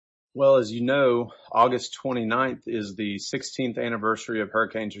Well, as you know, August 29th is the 16th anniversary of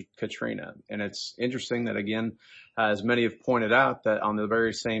Hurricane Katrina. And it's interesting that, again, as many have pointed out, that on the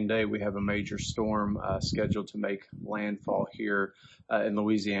very same day we have a major storm scheduled to make landfall here in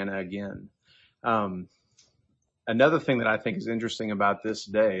Louisiana again. Um, Another thing that I think is interesting about this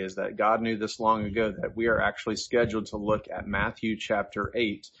day is that God knew this long ago that we are actually scheduled to look at Matthew chapter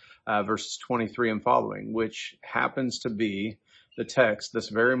 8, verses 23 and following, which happens to be the text this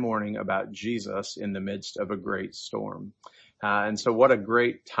very morning about Jesus in the midst of a great storm. And so what a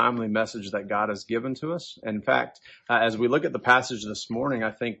great timely message that God has given to us. In fact, as we look at the passage this morning, I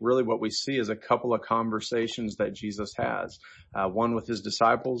think really what we see is a couple of conversations that Jesus has, one with his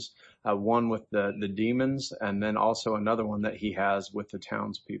disciples, one with the demons, and then also another one that he has with the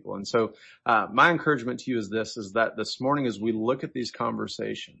townspeople. And so, my encouragement to you is that this morning as we look at these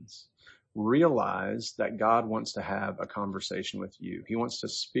conversations, realize that God wants to have a conversation with you. He wants to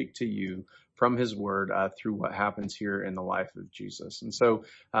speak to you from his word through what happens here in the life of Jesus. And so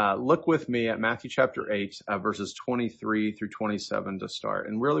look with me at Matthew chapter 8, verses 23 through 27 to start.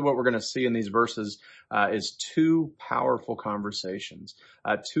 And really what we're going to see in these verses is two powerful conversations,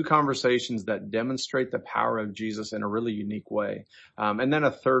 two conversations that demonstrate the power of Jesus in a really unique way. And then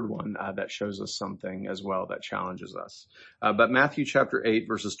a third one that shows us something as well that challenges us. But Matthew chapter 8,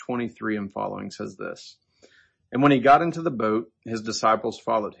 verses 23 and following says this: "And when he got into the boat, his disciples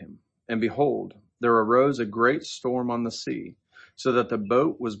followed him. And behold, there arose a great storm on the sea, so that the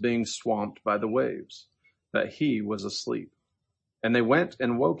boat was being swamped by the waves, but he was asleep. And they went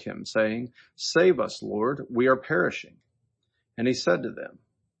and woke him, saying, 'Save us, Lord, we are perishing.' And he said to them,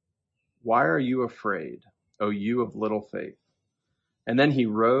 'Why are you afraid, O you of little faith?' And then he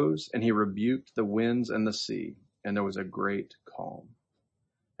rose and he rebuked the winds and the sea, and there was a great calm.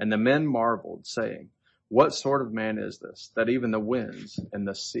 And the men marveled, saying, 'What sort of man is this, that even the winds and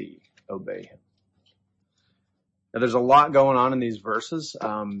the sea obey him?'" Now, there's a lot going on in these verses,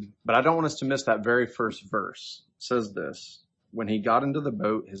 but I don't want us to miss that very first verse. It says this: "When he got into the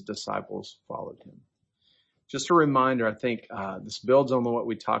boat, his disciples followed him." Just a reminder, I think this builds on what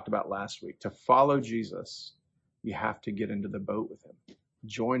we talked about last week. To follow Jesus, you have to get into the boat with him.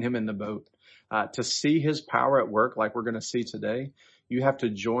 Join him in the boat. To see his power at work, like we're going to see today, you have to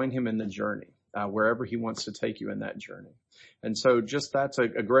join him in the journey. Wherever he wants to take you in that journey. And so just that's a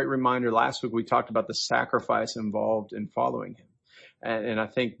great reminder. Last week we talked about the sacrifice involved in following him. And I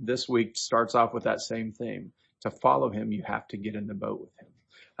think this week starts off with that same theme. To follow him, you have to get in the boat with him.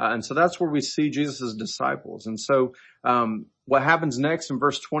 And so that's where we see Jesus' disciples. And so what happens next in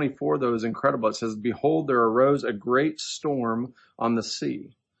verse 24, though, is incredible. It says, "Behold, there arose a great storm on the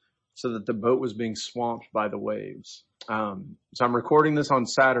sea, so that the boat was being swamped by the waves." So I'm recording this on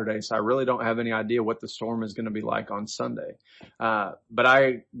Saturday, so I really don't have any idea what the storm is going to be like on Sunday. But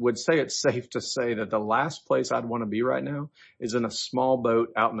I would say it's safe to say that the last place I'd want to be right now is in a small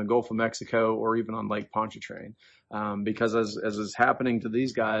boat out in the Gulf of Mexico or even on Lake Pontchartrain. Because as is happening to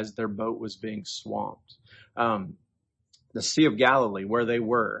these guys, their boat was being swamped. The Sea of Galilee, where they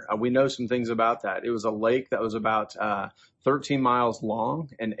were, we know some things about that. It was a lake that was about 13 miles long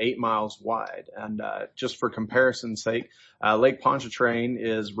and 8 miles wide. And just for comparison's sake, Lake Pontchartrain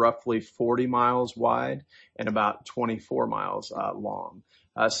is roughly 40 miles wide and about 24 miles long.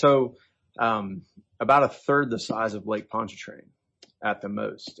 So about a third the size of Lake Pontchartrain at the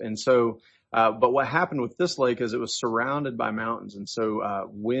most. And so but what happened with this lake is it was surrounded by mountains. And so,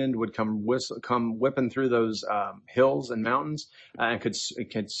 wind would come whipping through those, hills and mountains, and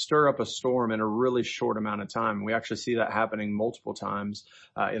it could stir up a storm in a really short amount of time. We actually see that happening multiple times,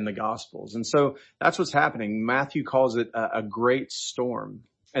 in the Gospels. And so that's what's happening. Matthew calls it a great storm.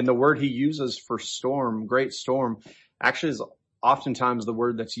 And the word he uses for storm, great storm, actually is oftentimes the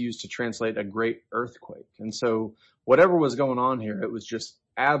word that's used to translate a great earthquake. And so whatever was going on here, it was just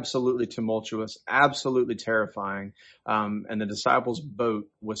absolutely tumultuous, absolutely terrifying. And the disciples' boat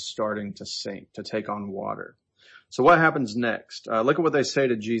was starting to sink, to take on water. So what happens next? Look at what they say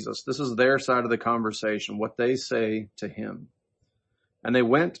to Jesus. This is their side of the conversation, what they say to him. "And they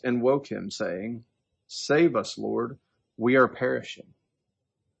went and woke him, saying, 'Save us, Lord, we are perishing.'"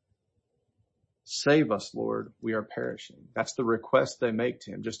 "Save us, Lord, we are perishing." That's the request they make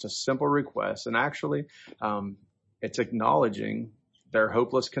to him, just a simple request. And actually, it's acknowledging their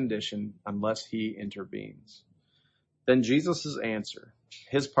hopeless condition unless he intervenes. Then Jesus' answer,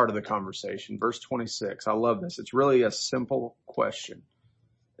 his part of the conversation, verse 26. I love this. It's really a simple question.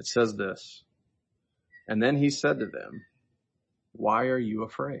 It says this: "And then he said to them, 'Why are you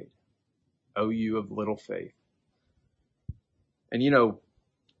afraid, O you of little faith?'" And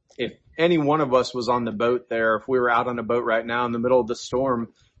if any one of us was on the boat there, if we were out on a boat right now in the middle of the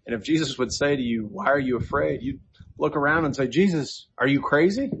storm, And if Jesus would say to you, why are you afraid? You'd look around and say, Jesus, are you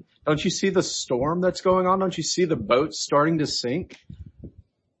crazy? Don't you see the storm that's going on? Don't you see the boat starting to sink?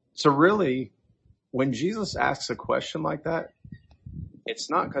 So really, when Jesus asks a question like that, it's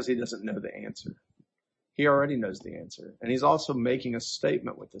not because he doesn't know the answer. He already knows the answer. And he's also making a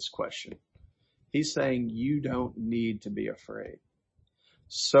statement with this question. He's saying you don't need to be afraid.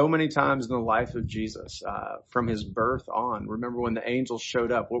 So many times in the life of Jesus, from his birth on, remember when the angels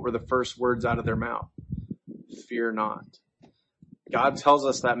showed up, what were the first words out of their mouth? Fear not. God tells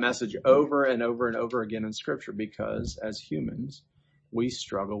us that message over and over and over again in Scripture because as humans, we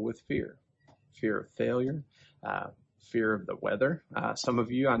struggle with fear. Fear of failure, fear of the weather. Some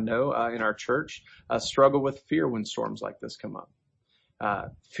of you I know in our church struggle with fear when storms like this come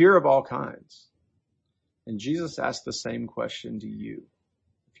up. Fear of all kinds. And Jesus asked the same question to you.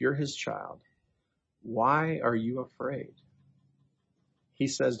 If you're his child, why are you afraid? He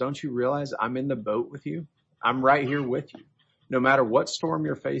says, don't you realize I'm in the boat with you? I'm right here with you. No matter what storm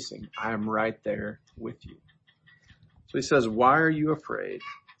you're facing, I am right there with you. So he says, why are you afraid,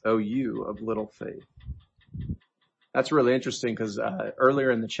 O you of little faith? That's really interesting because earlier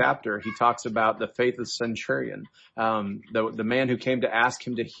in the chapter, he talks about the faith of the centurion, the man who came to ask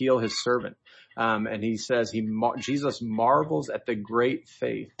him to heal his servant. And he says Jesus marvels at the great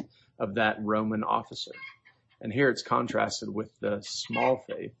faith of that Roman officer. And here it's contrasted with the small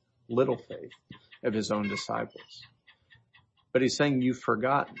faith, little faith of his own disciples. But he's saying, you've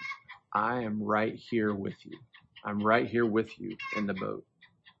forgotten. I am right here with you. I'm right here with you in the boat.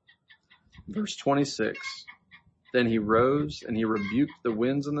 Verse 26, then he rose and he rebuked the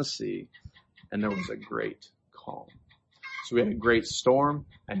winds and the sea, and there was a great calm. So we had a great storm,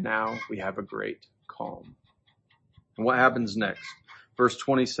 and now we have a great calm. And what happens next? Verse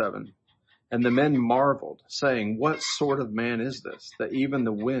 27, and the men marveled, saying, what sort of man is this, that even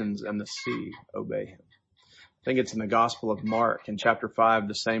the winds and the sea obey him? I think it's in the Gospel of Mark in chapter 5,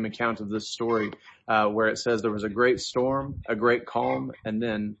 the same account of this story, where it says there was a great storm, a great calm, and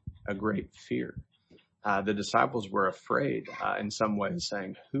then a great fear. The disciples were afraid in some ways,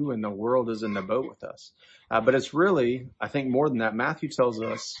 saying, who in the world is in the boat with us? But it's really, I think more than that, Matthew tells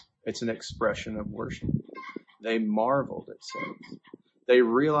us it's an expression of worship. They marveled, it says. They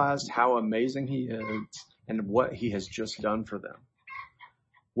realized how amazing he is and what he has just done for them.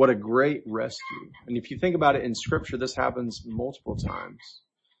 What a great rescue. And if you think about it in Scripture, this happens multiple times.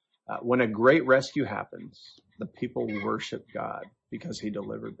 When a great rescue happens, the people worship God because he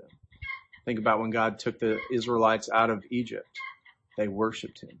delivered them. Think about when God took the Israelites out of Egypt. They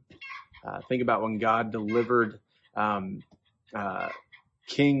worshiped him. Think about when God delivered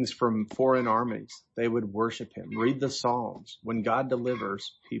kings from foreign armies. They would worship him. Read the Psalms. When God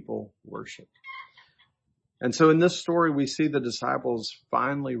delivers, people worship. And so in this story, we see the disciples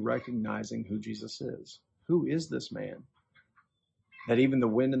finally recognizing who Jesus is. Who is this man that even the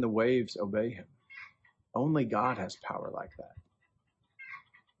wind and the waves obey him? Only God has power like that.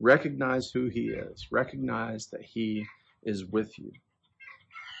 Recognize who he is. Recognize that he is with you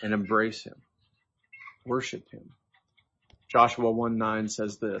and embrace him. Worship him. Joshua 1:9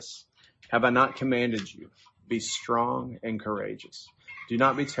 says this, have I not commanded you? Be strong and courageous. Do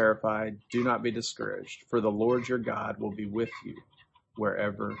not be terrified. Do not be discouraged, for the Lord your God will be with you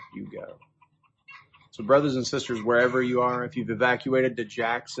wherever you go. So brothers and sisters, wherever you are, if you've evacuated to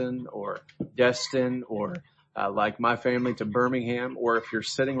Jackson or Destin or like my family to Birmingham, or if you're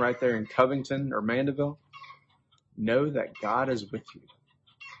sitting right there in Covington or Mandeville, know that God is with you.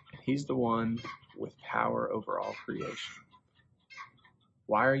 He's the one with power over all creation.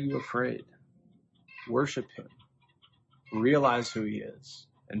 Why are you afraid? Worship him. Realize who he is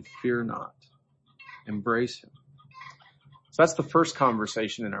and fear not. Embrace him. So that's the first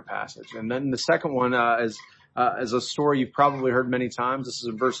conversation in our passage. And then the second one is a story you've probably heard many times. This is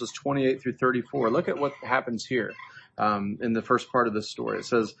in verses 28 through 34. Look at what happens here in the first part of the story. It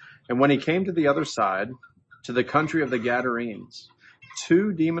says, and when he came to the other side, to the country of the Gadarenes,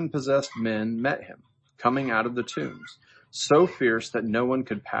 2 demon-possessed men met him, coming out of the tombs, so fierce that no one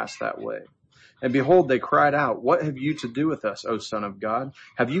could pass that way. And behold, they cried out, what have you to do with us, O Son of God?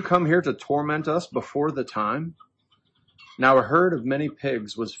 Have you come here to torment us before the time? Now a herd of many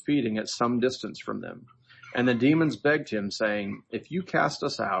pigs was feeding at some distance from them. And the demons begged him, saying, if you cast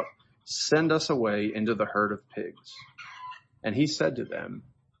us out, send us away into the herd of pigs. And he said to them,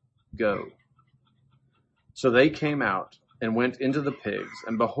 go. So they came out and went into the pigs,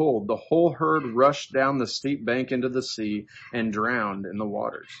 and behold, the whole herd rushed down the steep bank into the sea and drowned in the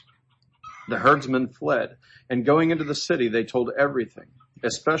waters. The herdsmen fled, and going into the city, they told everything,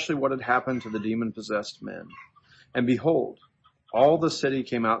 especially what had happened to the demon-possessed men. And behold, All the city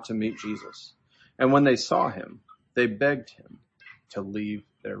came out to meet Jesus. And when they saw him, they begged him to leave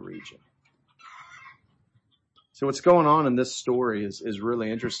their region. So what's going on in this story is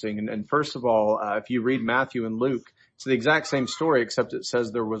really interesting. And first of all, if you read Matthew and Luke, it's the exact same story, except it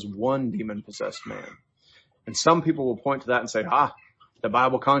says there was one demon-possessed man. And some people will point to that and say, the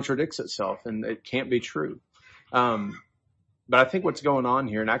Bible contradicts itself and it can't be true. But I think what's going on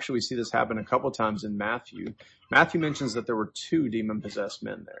here, and actually we see this happen a couple times in Matthew. Matthew mentions that there were two demon-possessed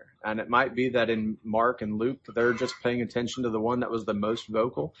men there. And it might be that in Mark and Luke, they're just paying attention to the one that was the most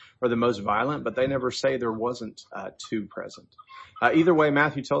vocal or the most violent, but they never say there wasn't two present. Either way,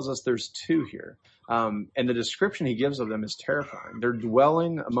 Matthew tells us there's two here. And the description he gives of them is terrifying. They're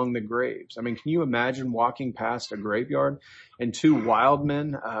dwelling among the graves. I mean, can you imagine walking past a graveyard and two wild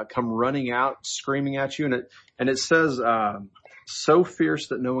men come running out, screaming at you? And it says, so fierce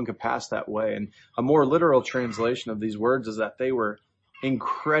that no one could pass that way. And a more literal translation of these words is that they were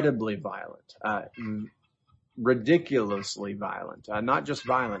incredibly violent, ridiculously violent, not just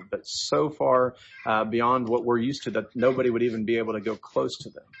violent, but so far beyond what we're used to that nobody would even be able to go close to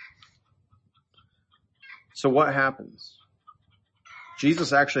them. So what happens?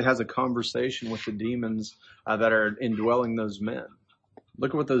 Jesus actually has a conversation with the demons that are indwelling those men.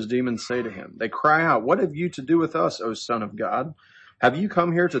 Look at what those demons say to him. They cry out, "What have you to do with us, O Son of God? Have you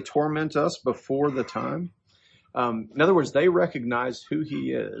come here to torment us before the time?" In other words, they recognize who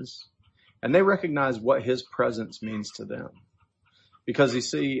he is, and they recognize what his presence means to them. Because you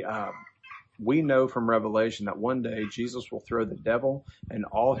see, we know from Revelation that one day Jesus will throw the devil and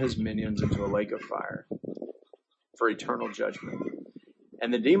all his minions into a lake of fire for eternal judgment.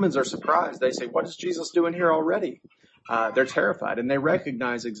 And the demons are surprised. They say, "What is Jesus doing here already?" They're terrified, and they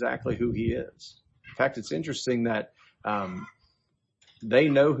recognize exactly who he is. In fact, it's interesting that they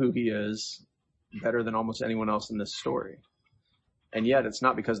know who he is better than almost anyone else in this story. And yet it's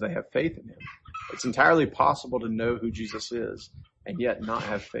not because they have faith in him. It's entirely possible to know who Jesus is and yet not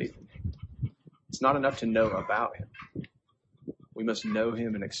have faith in him. It's not enough to know about him. We must know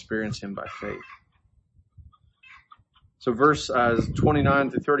him and experience him by faith. So verse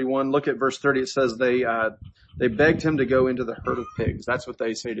 29 through 31, look at verse 30. It says they begged him to go into the herd of pigs. That's what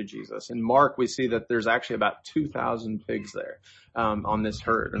they say to Jesus. In Mark, we see that there's actually about 2,000 pigs there on this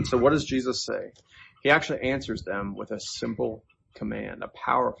herd. And so what does Jesus say? He actually answers them with a simple command, a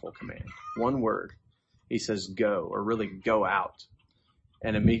powerful command. One word. He says, "Go," or really go out.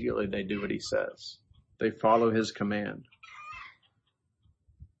 And immediately they do what he says. They follow his command.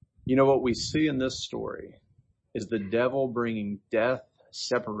 You know what we see in this story is the devil bringing death,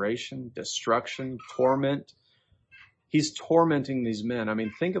 separation, destruction, torment. He's tormenting these men. I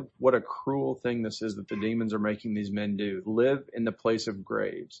mean, think of what a cruel thing this is that the demons are making these men do. Live in the place of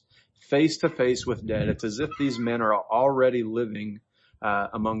graves, face to face with dead. It's as if these men are already living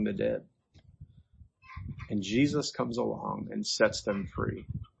among the dead. And Jesus comes along and sets them free.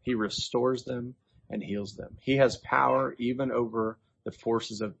 He restores them and heals them. He has power even over the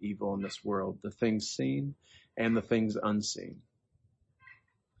forces of evil in this world, the things seen and the things unseen.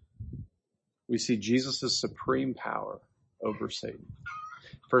 We see Jesus' supreme power over Satan.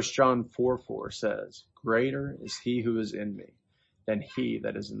 1 John 4:4 says, "Greater is he who is in me than he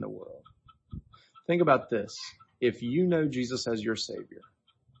that is in the world." Think about this. If you know Jesus as your Savior,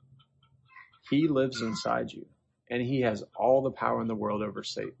 he lives inside you, and he has all the power in the world over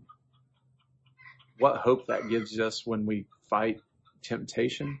Satan. What hope that gives us when we fight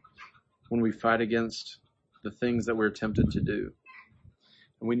temptation, when we fight against the things that we're tempted to do.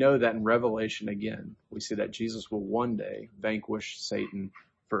 And we know that in Revelation again, we see that Jesus will one day vanquish Satan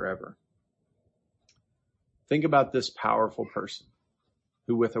forever. Think about this powerful person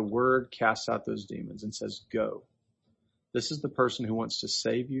who with a word casts out those demons and says, "Go." This is the person who wants to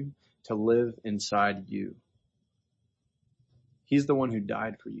save you, to live inside you. He's the one who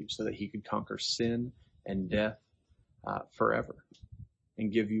died for you so that he could conquer sin and death forever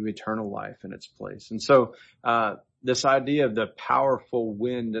and give you eternal life in its place. And so this idea of the powerful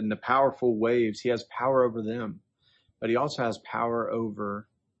wind and the powerful waves, he has power over them, but he also has power over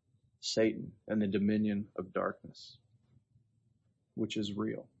Satan and the dominion of darkness, which is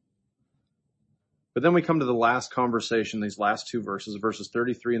real. But then we come to the last conversation, these last two verses, verses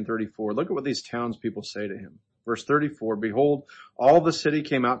 33 and 34. Look at what these townspeople say to him. Verse 34, "Behold, all the city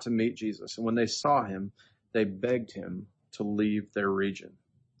came out to meet Jesus, and when they saw him, they begged him to leave their region."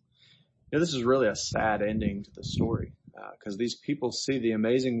 You know, this is really a sad ending to the story because these people see the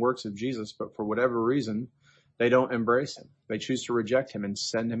amazing works of Jesus, but for whatever reason, they don't embrace him. They choose to reject him and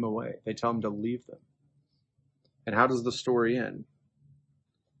send him away. They tell him to leave them. And how does the story end?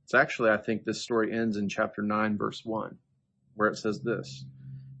 It's actually, I think this story ends in chapter 9, verse 1. where it says this,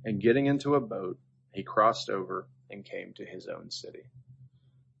 and getting into a boat, he crossed over and came to his own city.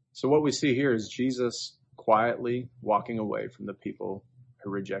 So what we see here is Jesus quietly walking away from the people who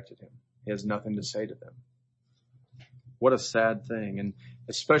rejected him. He has nothing to say to them. What a sad thing. And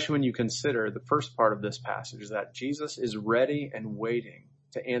especially when you consider the first part of this passage is that Jesus is ready and waiting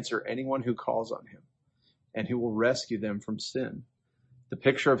to answer anyone who calls on him and who will rescue them from sin. The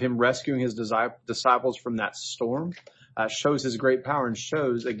picture of him rescuing his disciples from that storm shows his great power and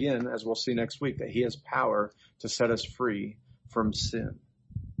shows, again, as we'll see next week, that he has power to set us free from sin.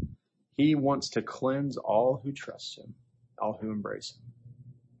 He wants to cleanse all who trust him, all who embrace him.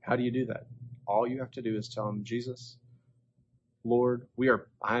 How do you do that? All you have to do is tell him, Jesus, Lord,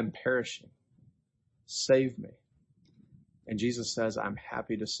 I am perishing. Save me. And Jesus says, I'm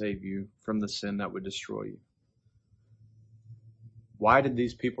happy to save you from the sin that would destroy you. Why did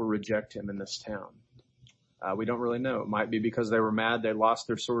these people reject him in this town? We don't really know. It might be because they were mad. They lost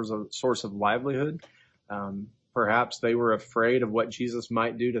their source of livelihood. Perhaps they were afraid of what Jesus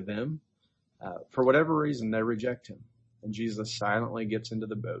might do to them. For whatever reason, they reject him. And Jesus silently gets into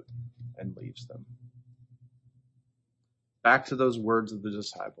the boat and leaves them. Back to those words of the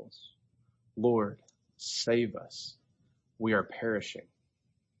disciples. Lord, save us. We are perishing.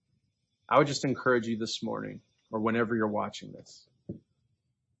 I would just encourage you this morning, or whenever you're watching this,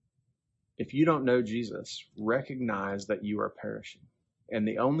 if you don't know Jesus, recognize that you are perishing. And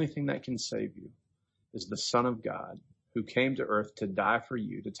the only thing that can save you is the Son of God, who came to earth to die for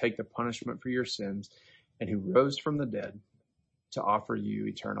you, to take the punishment for your sins, and who rose from the dead to offer you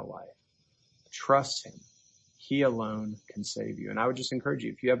eternal life. Trust him. He alone can save you. And I would just encourage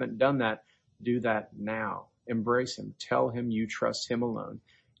you, if you haven't done that, do that now. Embrace him. Tell him you trust him alone.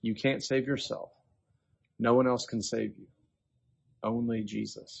 You can't save yourself. No one else can save you. Only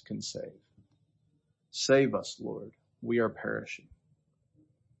Jesus can save. Save us, Lord. We are perishing.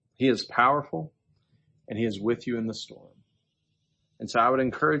 He is powerful, and he is with you in the storm. And so I would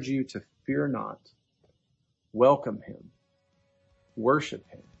encourage you to fear not, welcome him, worship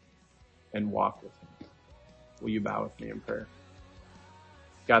him, and walk with him. Will you bow with me in prayer?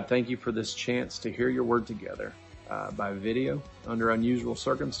 God, thank you for this chance to hear your word together by video under unusual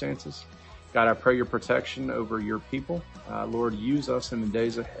circumstances. God, I pray your protection over your people. Lord, use us in the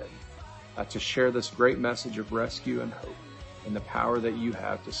days ahead to share this great message of rescue and hope and the power that you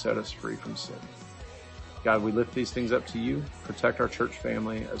have to set us free from sin. God, we lift these things up to you. Protect our church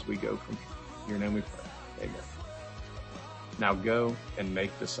family as we go from here. In your name we pray. Amen. Now go and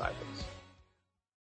make disciples.